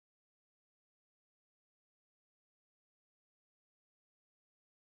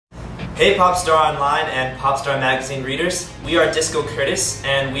Hey Popstar Online and Popstar Magazine readers, we are Disco Curtis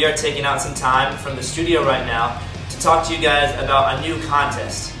and we are taking out some time from the studio right now to talk to you guys about a new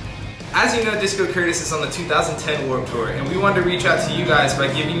contest. As you know, Disco Curtis is on the 2010 Warped Tour, and we wanted to reach out to you guys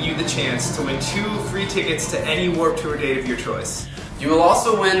by giving you the chance to win 2 free tickets to any Warped Tour date of your choice. You will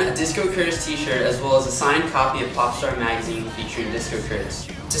also win a Disco Curtis t-shirt as well as a signed copy of Popstar Magazine featuring Disco Curtis.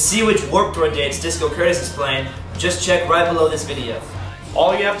 To see which Warped Tour dates Disco Curtis is playing, just check right below this video.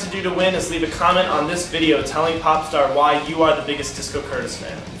 All you have to do to win is leave a comment on this video telling Popstar why you are the biggest Disco Curtis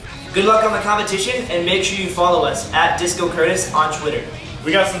fan. Good luck on the competition and make sure you follow us at Disco Curtis on Twitter.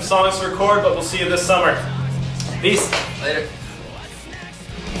 We got some songs to record, but we'll see you this summer. Peace. Later.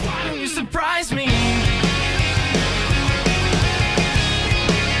 You surprise me.